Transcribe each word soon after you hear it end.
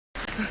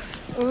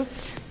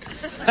Oops.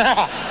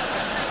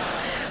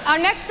 Our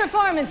next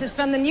performance is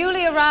from the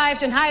newly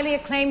arrived and highly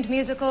acclaimed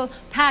musical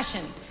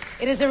Passion.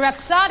 It is a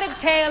rhapsodic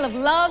tale of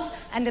love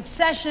and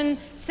obsession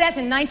set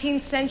in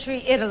 19th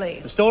century Italy.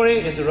 The story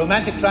is a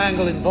romantic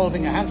triangle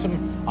involving a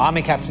handsome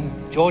army captain,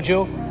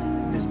 Giorgio,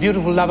 his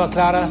beautiful lover,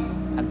 Clara,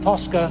 and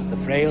Fosca, the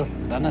frail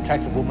and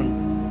unattractive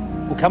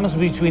woman, who comes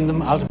between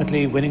them,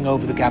 ultimately winning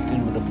over the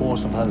captain with the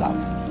force of her love.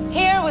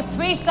 Here, with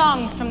 3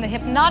 songs from the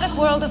hypnotic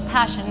world of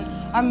passion,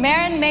 are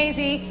Marin,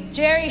 Mazzie,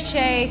 Jere,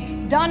 Shea,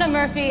 Donna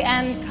Murphy,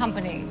 and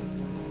company.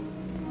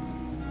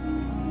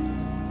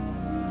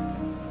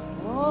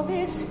 All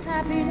this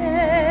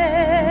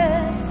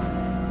happiness,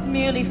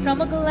 merely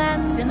from a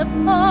glance in the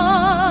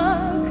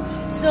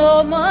park.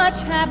 So much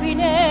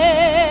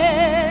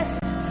happiness,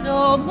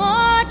 so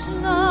much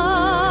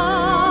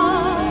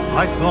love.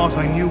 I thought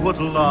I knew what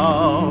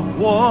love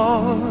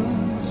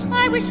was.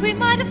 I wish we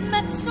might have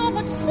met so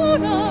much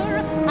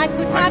sooner. I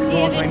could have given you.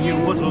 I thought I knew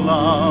what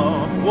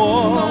love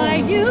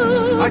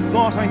was. I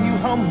thought I knew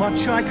how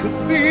much I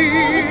could be.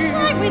 All the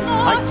time we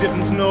lost. I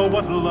didn't know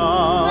what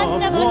love I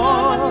never knew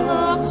what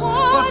love was.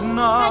 But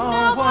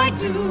now I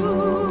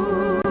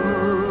do.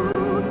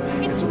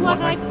 It's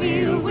what I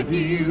feel with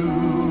you.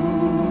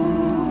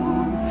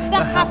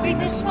 The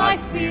happiness I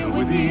feel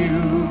with you.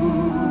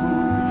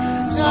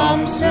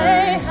 Some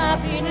say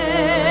happiness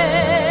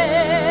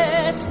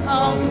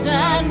comes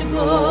and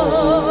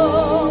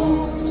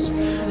goes.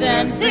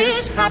 Then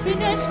this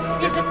happiness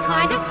is a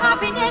kind of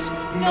happiness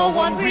no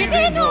one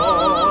really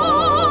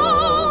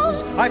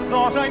knows. I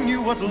thought I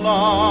knew what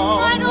love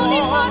was. I'd only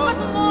heard what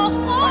love was. I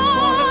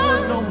thought it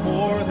was no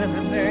more than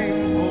a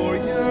name for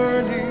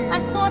yearning. I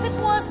thought it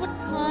was what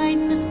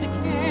kindness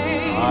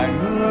became.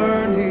 I'm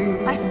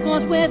learning. I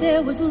thought where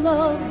there was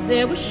love,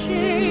 there was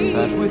shame.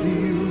 That with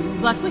you.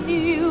 But with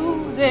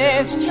you,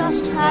 there's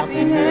just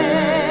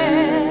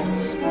happiness,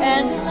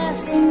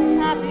 endless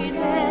happiness.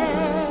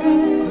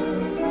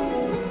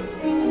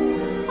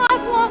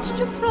 I've watched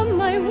you from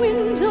my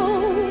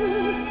window.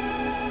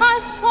 I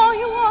saw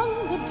you on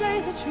the day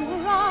that you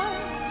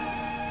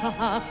arrived.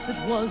 Perhaps it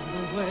was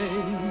the way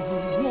you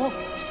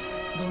walked,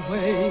 the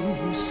way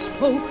you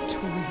spoke to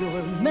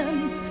your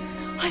men.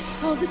 I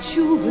saw that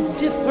you were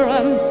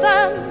different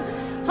then.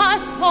 I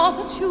saw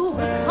that you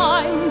were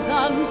kind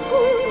and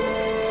good.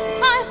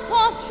 I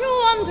thought you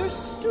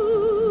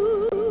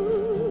understood.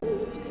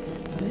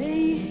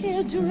 They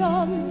hear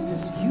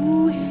drums,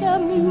 you hear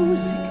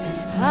music,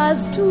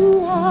 as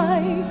do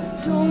I.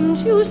 Don't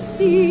you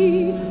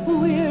see,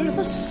 we're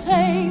the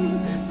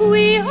same.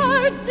 We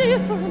are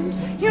different,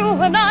 you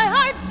and I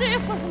are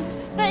different.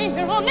 They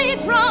hear only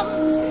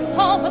drums.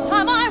 All the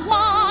time I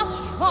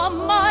watched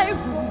from my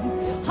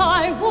room,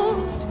 I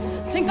would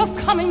think of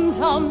coming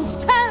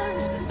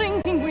downstairs,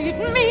 thinking we'd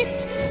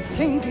meet,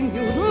 thinking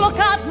you'd look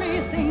at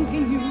me,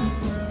 thinking you'd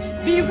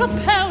be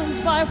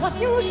repelled by what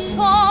you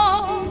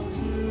saw.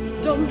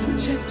 Don't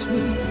reject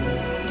me,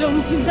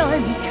 don't deny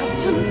me,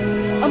 Captain.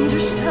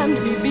 Understand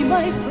me, be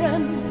my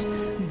friend.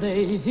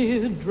 They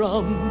hear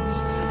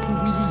drums,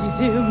 we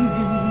hear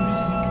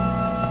music.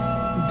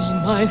 Be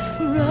my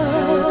friend.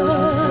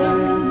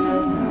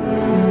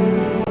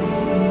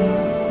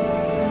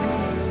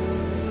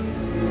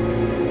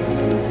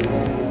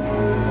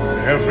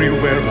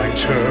 Everywhere I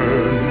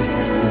turn,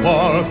 you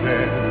are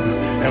there.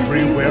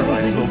 Everywhere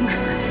I look,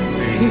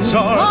 things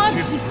are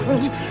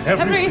different.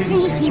 Everything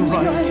seems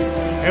right.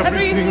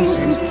 Everything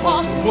seems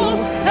possible.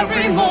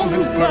 Every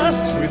moment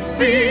bursts with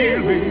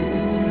feeling.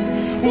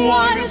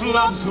 Why is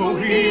love so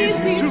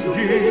easy to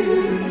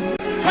give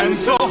and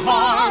so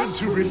hard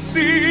to receive?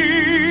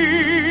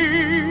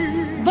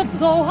 But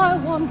though I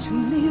want to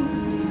live,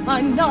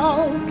 I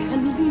now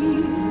can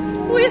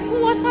live with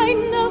what I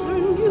never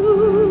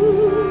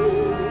knew.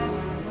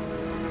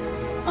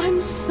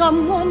 I'm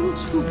someone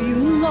to be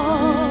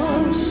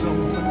loved.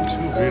 Someone to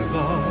be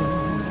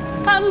loved.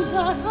 And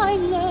that I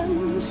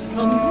learned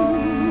from you.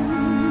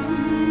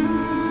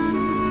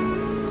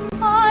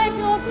 I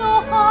don't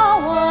know how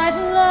I'd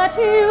let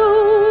you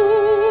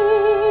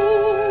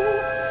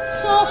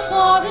so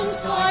far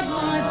inside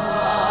my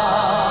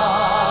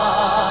mind.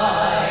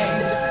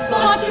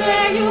 But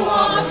there you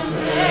are, and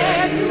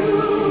there you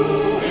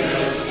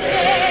will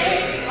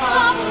stay.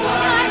 How could I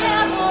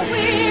ever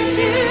wish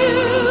you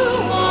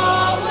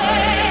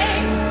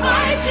away? I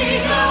see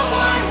now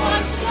I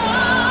was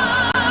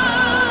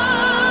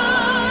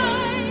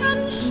blind.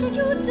 And should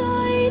you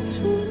die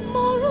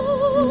tomorrow,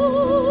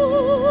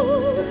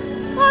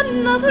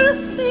 another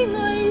thing I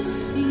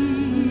see.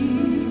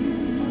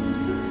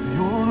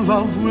 Your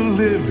love will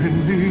live in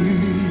me.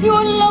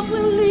 Your love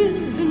will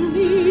live in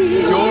me.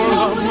 Your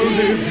love will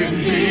live in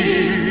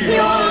me.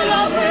 Your